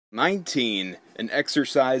19, an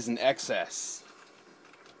exercise in excess.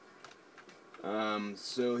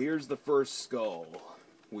 So here's the first skull.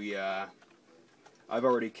 I've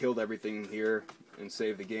already killed everything here and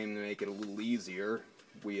saved the game to make it a little easier.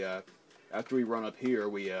 After we run up here,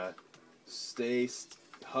 we stay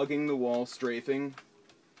hugging the wall, strafing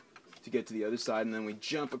to get to the other side, and then we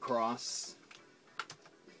jump across.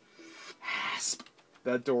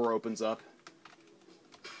 That door opens up.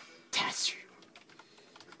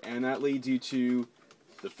 And that leads you to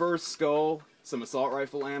the first skull, some assault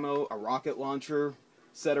rifle ammo, a rocket launcher,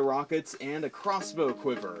 set of rockets, and a crossbow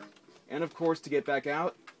quiver. And of course, to get back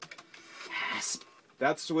out,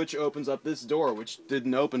 that switch opens up this door, which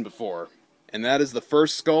didn't open before. And that is the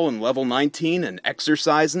first skull in level 19, an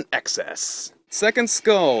exercise in excess. Second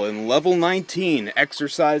skull in level 19,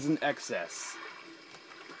 exercise in excess.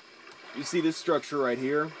 You see this structure right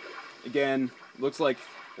here? Again, looks like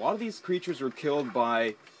a lot of these creatures were killed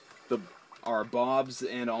by our bobs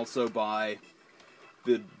and also by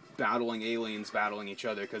the battling aliens battling each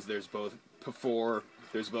other, because there's both Four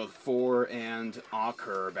and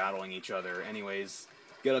Akur battling each other. Anyways,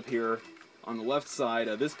 get up here. On the left side,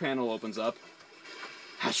 this panel opens up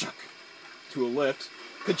to a lift.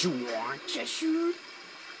 Could you want to shoot?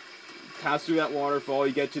 Pass through that waterfall,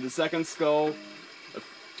 you get to the second skull, a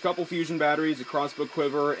couple fusion batteries, a crossbow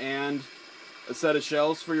quiver, and a set of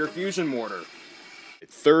shells for your fusion mortar.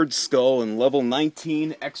 Third skull in level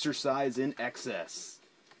 19, exercise in excess.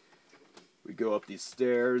 We go up these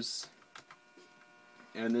stairs,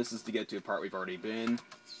 and this is to get to a part we've already been.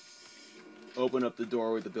 Open up the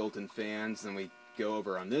door with the built-in fans, and we go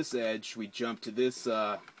over on this edge. We jump to this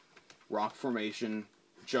rock formation,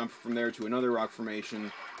 jump from there to another rock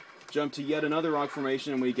formation, jump to yet another rock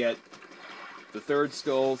formation, and we get the third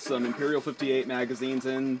skull, some Imperial 58 magazines,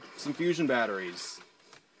 and some fusion batteries.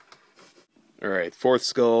 Alright, fourth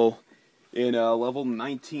skull in level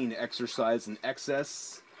 19, exercise in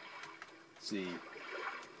excess. Let's see.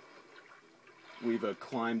 We've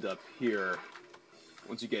climbed up here.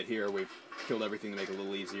 Once you get here, we've killed everything to make it a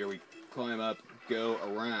little easier. We climb up, go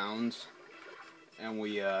around, and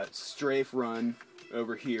we strafe run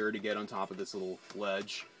over here to get on top of this little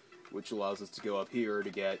ledge, which allows us to go up here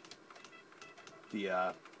to get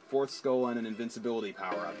the fourth skull and an invincibility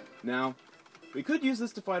power-up. Now, we could use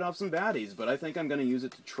this to fight off some baddies, but I think I'm going to use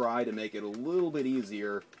it to try to make it a little bit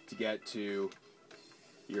easier to get to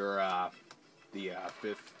your the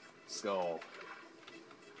fifth skull.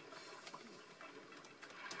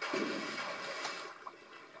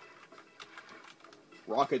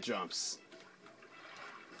 Rocket jumps.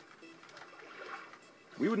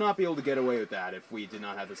 We would not be able to get away with that if we did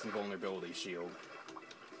not have this invulnerability shield.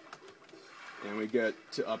 And we get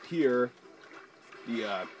to up here,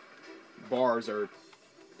 the bars are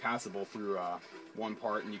passable through one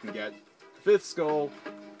part, and you can get fifth skull,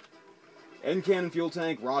 end cannon fuel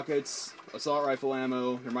tank, rockets, assault rifle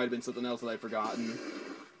ammo. There might have been something else that I've forgotten.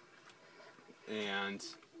 And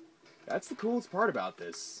that's the coolest part about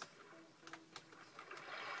this.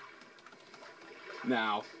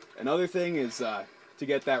 Now, another thing is, to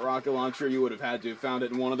get that rocket launcher, you would have had to have found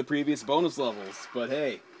it in one of the previous bonus levels. But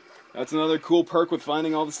hey, that's another cool perk with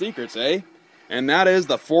finding all the secrets, eh? And that is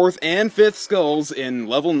the fourth and fifth skulls in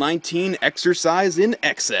level 19, exercise in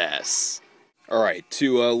excess. Alright,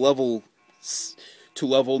 to level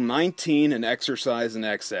 19, an exercise in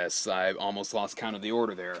excess. I almost lost count of the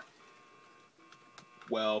order there.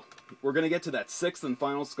 Well, we're going to get to that sixth and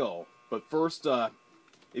final skull. But first,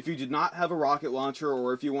 if you did not have a rocket launcher,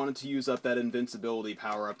 or if you wanted to use up that invincibility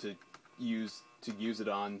power-up to use it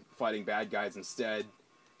on fighting bad guys instead,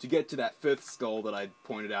 to get to that fifth skull that I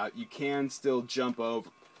pointed out, you can still jump over.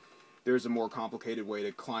 There's a more complicated way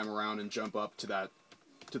to climb around and jump up to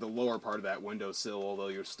the lower part of that windowsill, although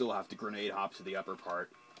you'll still have to grenade hop to the upper part.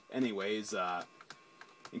 Anyways,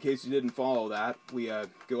 in case you didn't follow that, we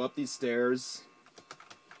go up these stairs.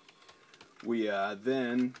 We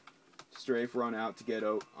then strafe run out to get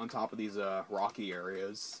on top of these rocky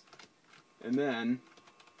areas. And then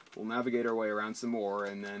we'll navigate our way around some more,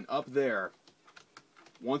 and then up there,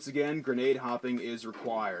 once again, grenade hopping is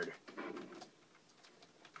required.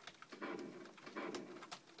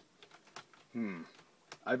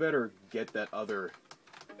 I better get that other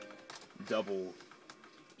double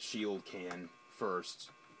shield can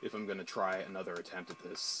first if I'm going to try another attempt at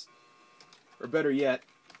this. Or better yet,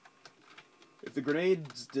 if the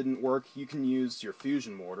grenades didn't work, you can use your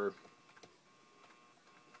fusion mortar,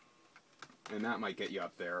 and that might get you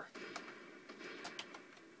up there.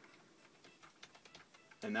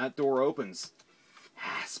 And that door opens.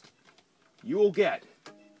 You will get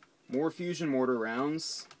more fusion mortar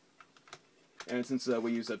rounds, And since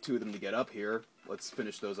we used up 2 of them to get up here, let's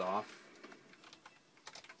finish those off.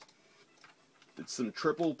 It's some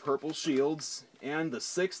triple purple shields, and the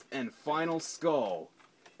 6th and final skull.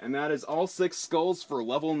 And that is all 6 skulls for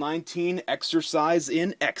level 19 Exercise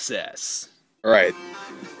in Excess. Alright,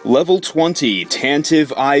 level 20,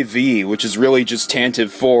 Tantive IV, which is really just Tantive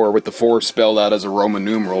 4 with the 4 spelled out as a Roman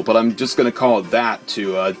numeral, but I'm just going to call it that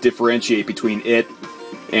to differentiate between it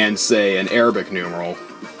and, say, an Arabic numeral.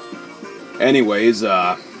 Anyways,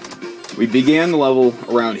 we began the level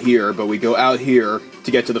around here, but we go out here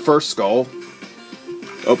to get to the first skull,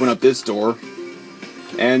 open up this door,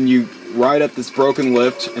 and you ride up this broken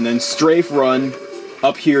lift, and then strafe run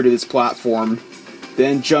up here to this platform,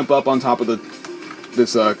 then jump up on top of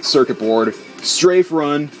this circuit board, strafe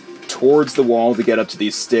run towards the wall to get up to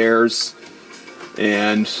these stairs,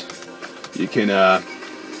 and you can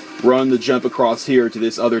run the jump across here to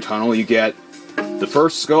this other tunnel. You get the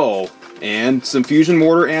first skull, and some fusion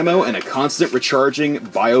mortar ammo, and a constant recharging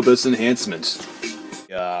Biobus enhancement.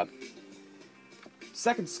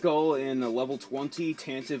 Second skull in level 20,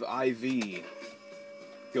 Tantive IV.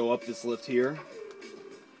 Go up this lift here,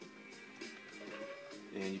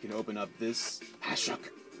 and you can open up this Hashuk.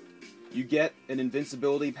 You get an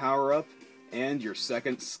invincibility power-up, and your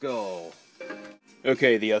second skull.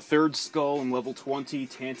 Okay, the third skull in level 20,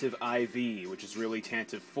 Tantive IV, which is really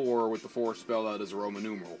Tantive 4 with the 4 spelled out as a Roman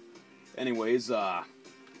numeral. Anyways,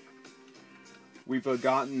 we've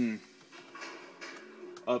gotten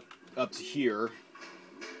up to here.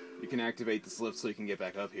 You can activate this lift so you can get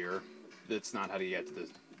back up here. That's not how to get to the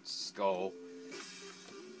skull.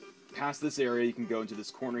 Past this area, you can go into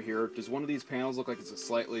this corner here. Does one of these panels look like it's a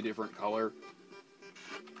slightly different color?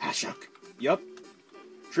 Hashuk. Yup.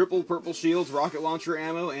 Triple purple shields, rocket launcher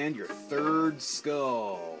ammo, and your third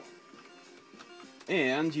skull.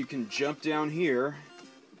 And you can jump down here,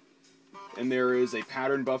 and there is a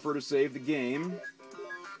pattern buffer to save the game,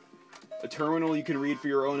 a terminal you can read for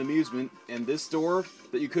your own amusement, and this door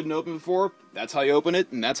that you couldn't open before, that's how you open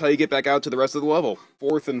it, and that's how you get back out to the rest of the level.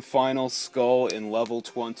 Fourth and final skull in level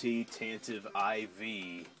 20, Tantive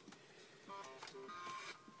IV.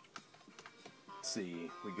 Let's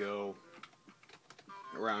see, we go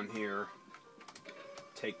around here,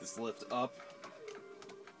 take this lift up,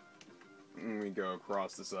 and we go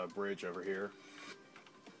across this bridge over here.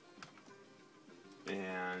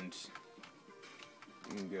 And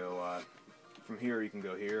you can go, from here you can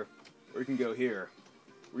go here, or you can go here.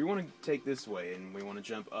 We want to take this way, and we want to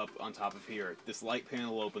jump up on top of here. This light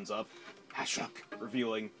panel opens up, Hashuk,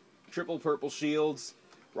 revealing triple purple shields,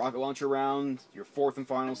 rocket launcher round, your fourth and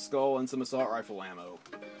final skull, and some assault rifle ammo.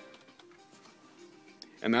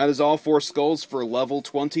 And that is all 4 skulls for level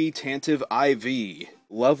 20, Tantive IV.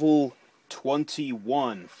 Level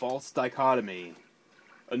 21, False Dichotomy.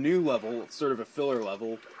 A new level, sort of a filler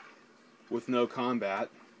level, with no combat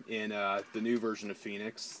in the new version of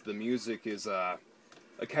Phoenix. The music is a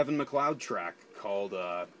Kevin MacLeod track called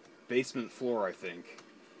Basement Floor, I think.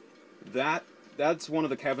 That's one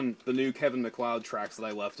of the new Kevin MacLeod tracks that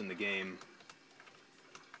I left in the game.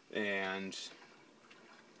 And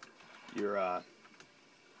your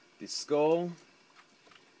the skull,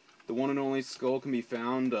 the one and only skull, can be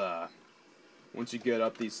found once you get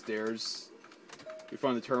up these stairs. You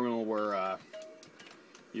find the terminal where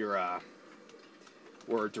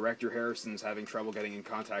where Director Harrison's having trouble getting in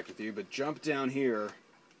contact with you, but jump down here.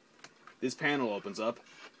 This panel opens up,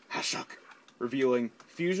 Hashuk, revealing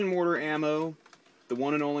fusion mortar ammo, the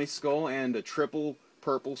one and only skull, and a triple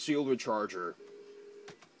purple shield recharger.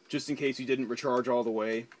 Just in case you didn't recharge all the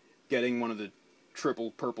way, getting one of the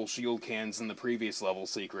triple purple shield cans in the previous level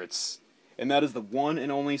secrets. And that is the one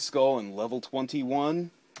and only skull in level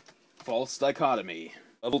 21, False Dichotomy.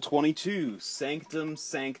 Level 22, Sanctum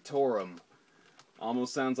Sanctorum.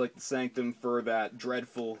 Almost sounds like the sanctum for that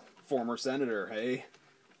dreadful former senator, hey?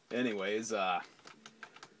 Anyways,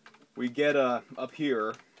 we get up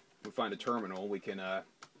here, we find a terminal, we can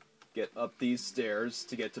get up these stairs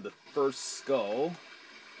to get to the first skull,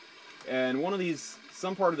 and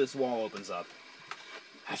some part of this wall opens up.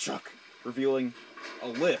 Hashuk, revealing a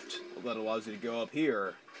lift that allows you to go up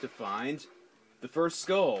here to find the first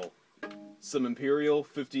skull, some Imperial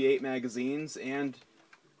 58 magazines, and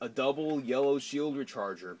a double yellow shield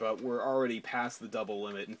recharger, but we're already past the double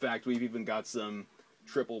limit. In fact, we've even got some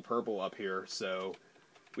triple purple up here, so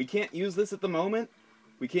we can't use this at the moment.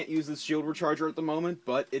 We can't use this shield recharger at the moment,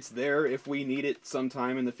 but it's there if we need it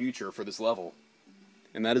sometime in the future for this level.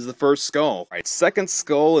 And that is the first skull. Alright, second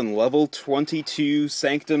skull in level 22,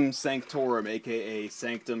 Sanctum Sanctorum, aka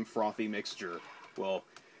Sanctum Frothy Mixture. Well,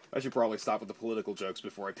 I should probably stop with the political jokes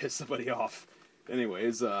before I piss somebody off.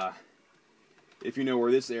 Anyways, If you know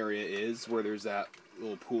where this area is, where there's that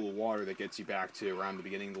little pool of water that gets you back to around the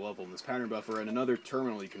beginning of the level in this pattern buffer, and another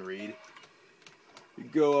terminal you can read, you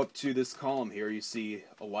go up to this column here, you see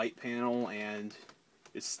a light panel and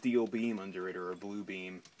a steel beam under it, or a blue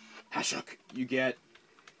beam. Hashuk! You get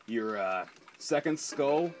your second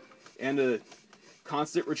skull and a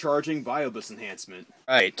constant recharging Biobus enhancement.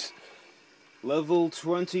 Right. Level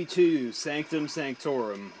 22, Sanctum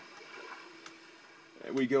Sanctorum.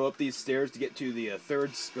 We go up these stairs to get to the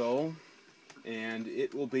third skull, and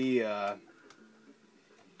it will be,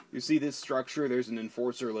 you see this structure, there's an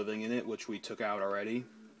enforcer living in it, which we took out already.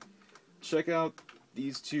 Check out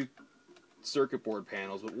these two circuit board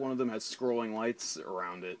panels, but one of them has scrolling lights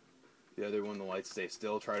around it. The other one, the lights stay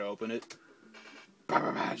still. Try to open it.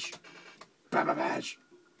 Bababaj! Bababaj!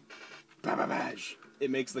 Bababaj! It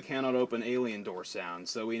makes the cannot open alien door sound,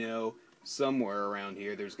 so we know somewhere around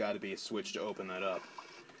here there's got to be a switch to open that up.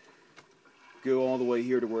 Go all the way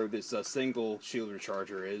here to where this single shield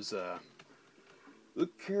recharger is.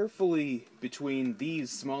 Look carefully between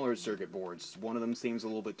these smaller circuit boards. One of them seems a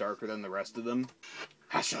little bit darker than the rest of them.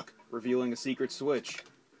 Hashuk! Revealing a secret switch.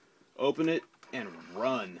 Open it and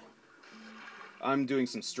run. I'm doing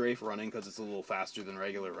some strafe running because it's a little faster than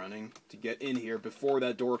regular running to get in here before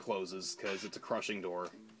that door closes, because it's a crushing door.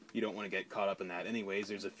 You don't want to get caught up in that. Anyways,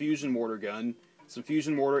 there's a fusion mortar gun, some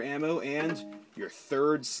fusion mortar ammo, and your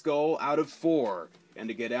third skull out of 4. And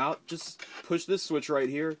to get out, just push this switch right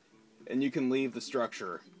here, and you can leave the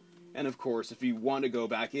structure. And of course, if you want to go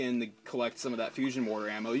back in to collect some of that fusion mortar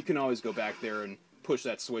ammo, you can always go back there and push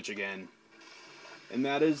that switch again. And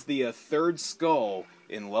that is the third skull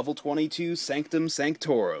in level 22 Sanctum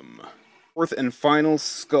Sanctorum. Fourth and final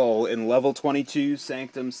skull in level 22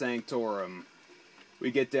 Sanctum Sanctorum. We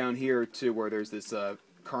get down here to where there's this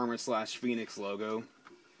Karma/Phoenix logo.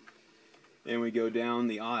 And we go down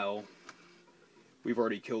the aisle. We've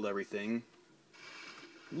already killed everything.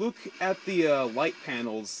 Look at the light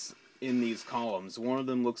panels in these columns. One of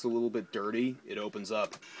them looks a little bit dirty. It opens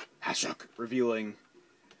up. Hashuk! Revealing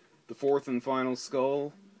the fourth and final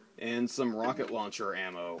skull and some rocket launcher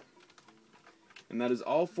ammo. And that is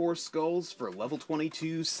all 4 skulls for level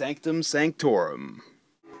 22 Sanctum Sanctorum.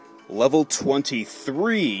 Level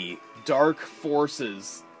 23 Dark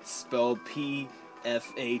Forces, spelled P-F-H-O-R-C-E-S.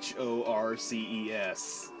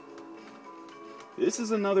 This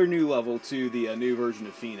is another new level to the new version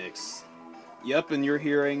of Phoenix. Yep, and you're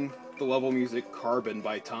hearing the level music Carbon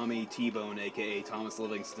by Tommy T-Bone, aka Thomas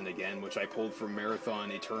Livingston again, which I pulled from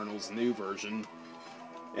Marathon Eternal's new version,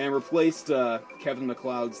 and replaced Kevin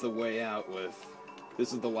MacLeod's The Way Out with.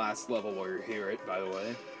 This is the last level where you hear it, by the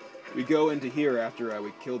way. We go into here after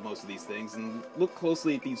we killed most of these things, and look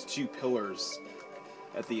closely at these 2 pillars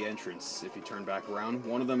at the entrance. If you turn back around,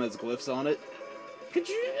 one of them has glyphs on it.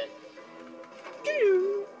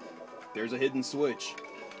 There's a hidden switch.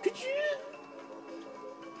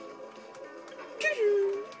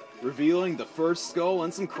 Revealing the first skull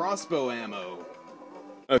and some crossbow ammo.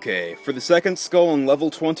 Okay, for the second skull in level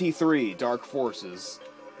 23, Dark Forces.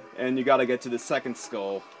 And you gotta get to the second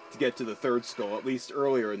skull to get to the third skull, at least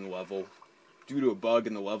earlier in the level. Due to a bug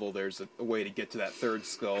in the level, there's a way to get to that third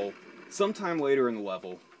skull sometime later in the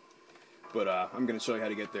level. But I'm gonna show you how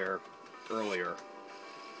to get there earlier.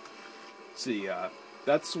 See,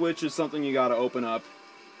 that switch is something you gotta open up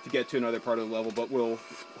to get to another part of the level, but we'll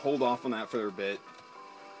hold off on that for a bit.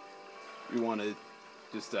 You want to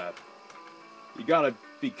just, you gotta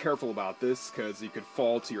be careful about this, because you could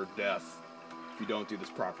fall to your death if you don't do this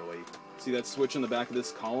properly. See that switch in the back of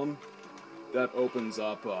this column? That opens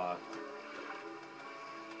up,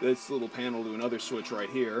 this little panel to another switch right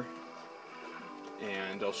here.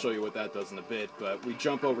 And I'll show you what that does in a bit, but we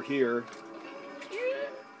jump over here.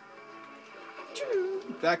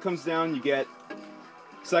 That comes down, you get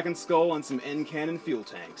second skull and some end cannon fuel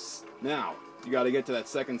tanks. Now, you gotta get to that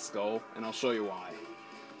second skull, and I'll show you why.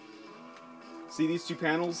 See these 2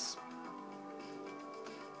 panels?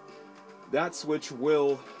 That switch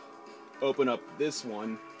will open up this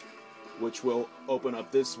one, which will open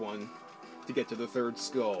up this one to get to the third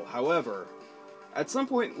skull. However, at some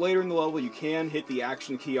point later in the level, you can hit the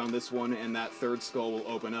action key on this one, and that third skull will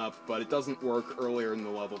open up, but it doesn't work earlier in the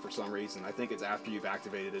level for some reason. I think it's after you've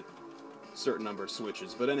activated a certain number of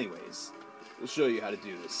switches. But anyways, we'll show you how to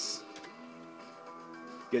do this.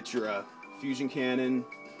 Get your fusion cannon.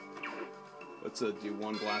 Let's do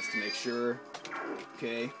 1 blast to make sure.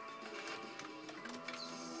 Okay.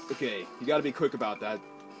 Okay, you gotta be quick about that.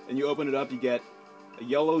 And you open it up, you get a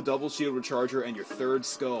yellow double shield recharger and your third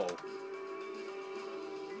skull.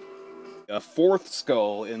 A 4th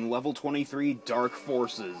skull in level 23 Dark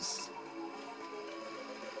Forces.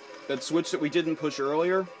 that switch that we didn't push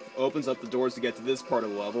earlier opens up the doors to get to this part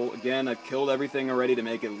of the level. Again, I've killed everything already to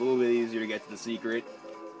make it a little bit easier to get to the secret.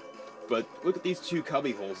 But look at these two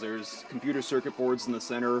cubby holes. There's computer circuit boards in the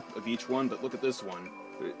center of each one, but look at this one.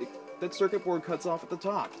 That circuit board cuts off at the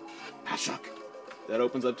top. Hashuk! That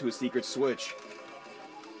opens up to a secret switch.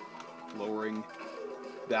 Lowering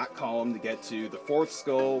that column to get to the fourth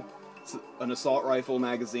skull, an assault rifle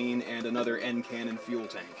magazine, and another end cannon fuel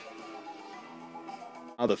tank.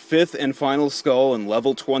 Now the fifth and final skull in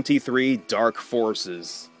level 23, Dark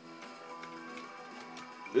Forces.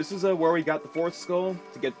 This is where we got the fourth skull.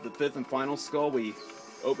 To get to the fifth and final skull, we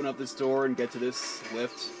open up this door and get to this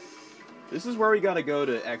lift. This is where we gotta go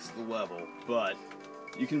to exit the level, but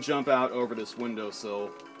you can jump out over this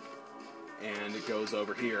windowsill, and it goes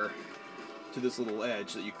over here to this little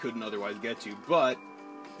edge that you couldn't otherwise get to. But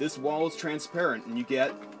this wall is transparent, and you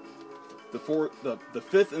get the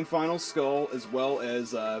fifth and final skull, as well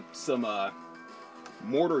as some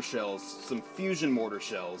mortar shells, some fusion mortar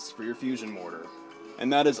shells for your fusion mortar.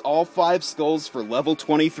 And that is all 5 skulls for level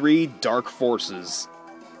 23, Dark Forces.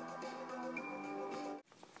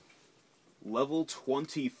 Level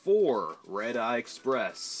 24, Red Eye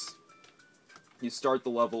Express. You start the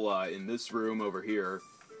level in this room over here.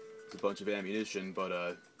 It's a bunch of ammunition,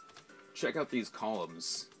 but check out these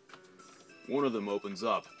columns. One of them opens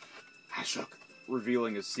up. Hashuk,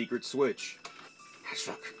 revealing a secret switch.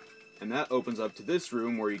 Hashuk. And that opens up to this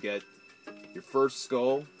room where you get your first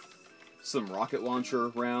skull, some rocket launcher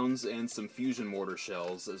rounds, and some fusion mortar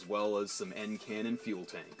shells, as well as some end cannon fuel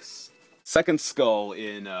tanks. Second skull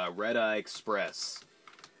in Red Eye Express.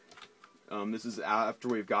 This is after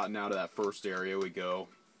we've gotten out of that first area. We go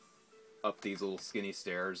up these little skinny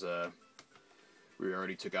stairs. We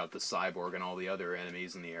already took out the cyborg and all the other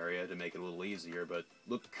enemies in the area to make it a little easier, but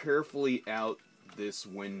look carefully out this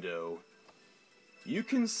window. You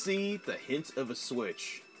can see the hint of a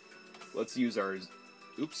switch. Let's use our...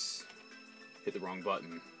 Oops. Hit the wrong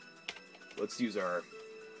button. Let's use our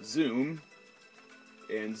zoom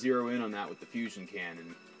and zero in on that with the fusion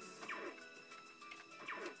cannon.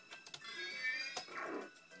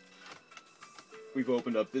 We've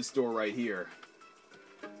opened up this door right here.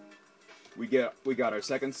 We got our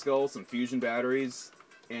second skull, some fusion batteries,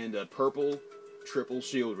 and a purple triple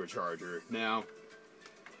shield recharger. Now,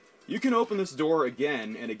 you can open this door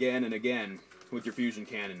again and again and again with your fusion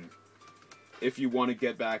cannon if you want to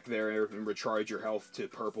get back there and recharge your health to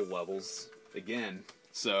purple levels again.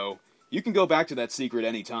 So, you can go back to that secret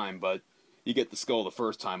anytime, but you get the skull the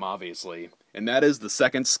first time, obviously. And that is the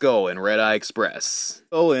second skull in Red Eye Express.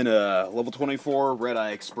 Skull in level 24, Red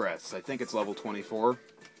Eye Express. I think it's level 24.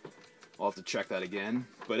 I'll have to check that again.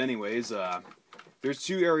 But anyways, there's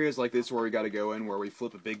 2 areas like this where we gotta go in, where we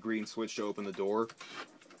flip a big green switch to open the door.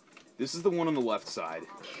 This is the one on the left side.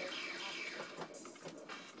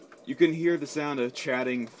 You can hear the sound of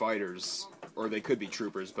chatting fighters, or they could be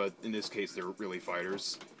troopers, but in this case they're really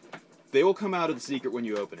fighters. They will come out of the secret when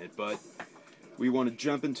you open it, but we want to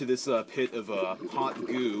jump into this pit of hot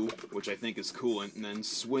goo, which I think is coolant, and then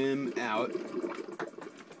swim out.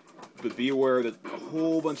 But be aware that a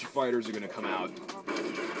whole bunch of fighters are going to come out.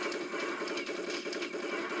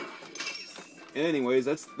 Anyways,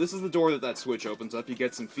 this is the door that switch opens up. You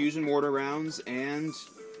get some fusion mortar rounds and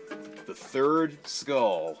the third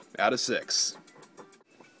skull out of 6.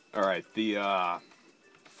 Alright, the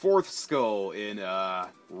fourth skull in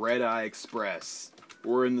Red Eye Express.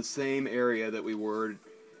 We're in the same area that we were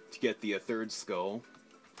to get the third skull.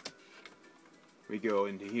 We go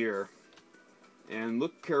into here. And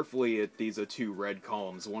look carefully at these 2 red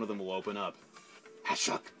columns. One of them will open up.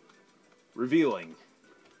 Hashuk! Revealing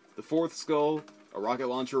the fourth skull, a rocket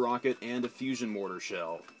launcher rocket, and a fusion mortar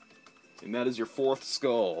shell. And that is your fourth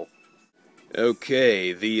skull.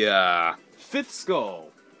 Okay, the fifth skull.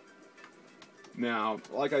 Now,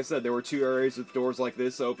 like I said, there were 2 areas with doors like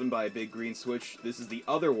this opened by a big green switch. This is the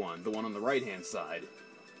other one, the one on the right-hand side.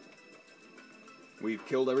 We've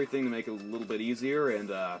killed everything to make it a little bit easier, and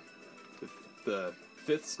the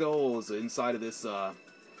fifth skull is inside of this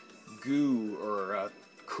goo or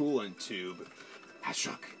coolant tube.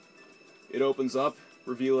 Hashuk! It opens up,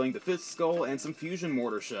 revealing the fifth skull and some fusion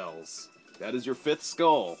mortar shells. That is your fifth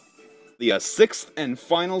skull. The sixth and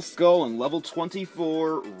final skull in level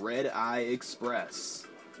 24, Red Eye Express.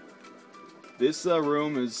 This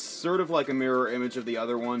room is sort of like a mirror image of the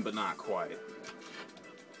other one, but not quite.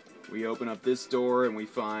 We open up this door and we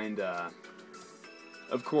find,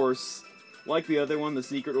 of course, like the other one, the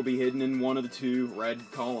secret will be hidden in one of the 2 red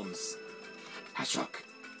columns. Hashuk!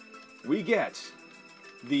 We get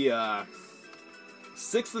the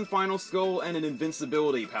sixth and final skull and an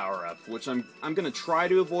invincibility power-up, which I'm going to try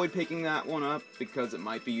to avoid picking that one up because it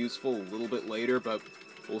might be useful a little bit later, but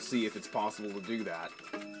we'll see if it's possible to do that.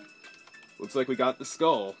 Looks like we got the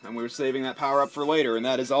skull, and we were saving that power-up for later, and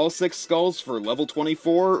that is all 6 skulls for level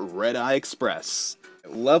 24, Red Eye Express.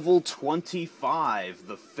 Level 25,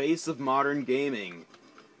 the face of modern gaming.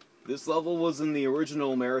 This level was in the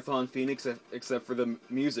original Marathon Phoenix, except for the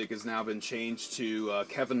music has now been changed to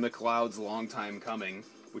Kevin MacLeod's Long Time Coming,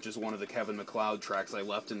 which is one of the Kevin MacLeod tracks I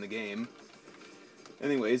left in the game.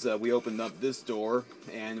 Anyways, we opened up this door,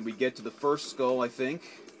 and we get to the first skull, I think.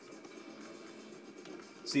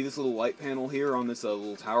 See this little light panel here on this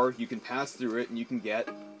little tower? You can pass through it and you can get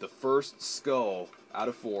the first skull out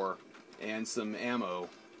of 4 and some ammo.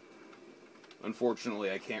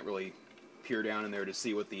 Unfortunately, I can't really peer down in there to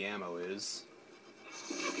see what the ammo is.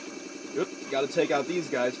 Yep, gotta take out these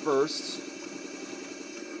guys first.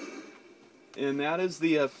 And that is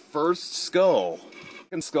the first skull.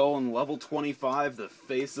 Second skull in level 25, the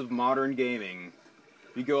face of modern gaming.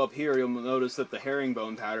 If you go up here, you'll notice that the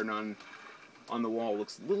herringbone pattern on the wall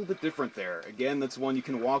looks a little bit different there. Again, that's one you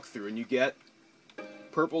can walk through, and you get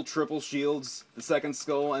purple triple shields, the second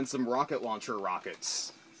skull, and some rocket launcher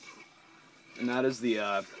rockets. And that is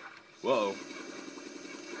the, whoa.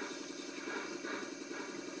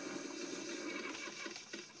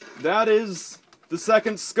 That is the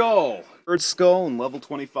second skull. Third skull in level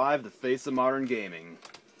 25, the face of modern gaming.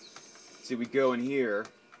 See, we go in here,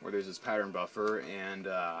 where there's this pattern buffer, and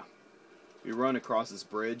we run across this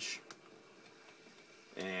bridge,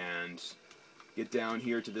 and get down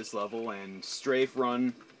here to this level and strafe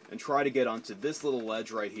run and try to get onto this little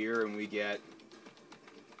ledge right here, and we get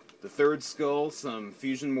the third skull, some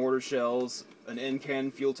fusion mortar shells, an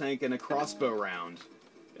N-can fuel tank, and a crossbow round.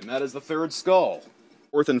 And that is the third skull.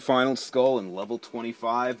 Fourth and final skull in level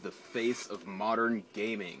 25, the face of modern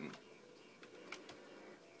gaming.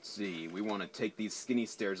 Let's see, we want to take these skinny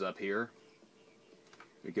stairs up here.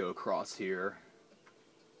 We go across here.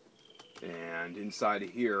 And inside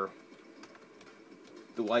of here,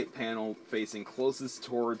 the light panel facing closest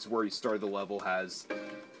towards where you started the level has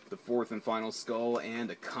the fourth and final skull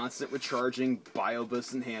and a constant recharging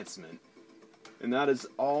BioBus enhancement. And that is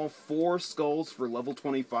all 4 skulls for level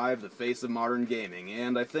 25, the face of modern gaming.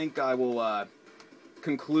 And I think I will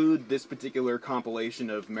conclude this particular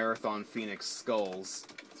compilation of Marathon Phoenix skulls.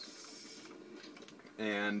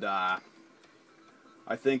 And I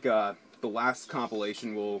think the last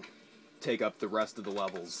compilation will take up the rest of the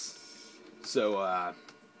levels. So,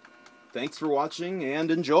 thanks for watching,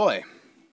 and enjoy!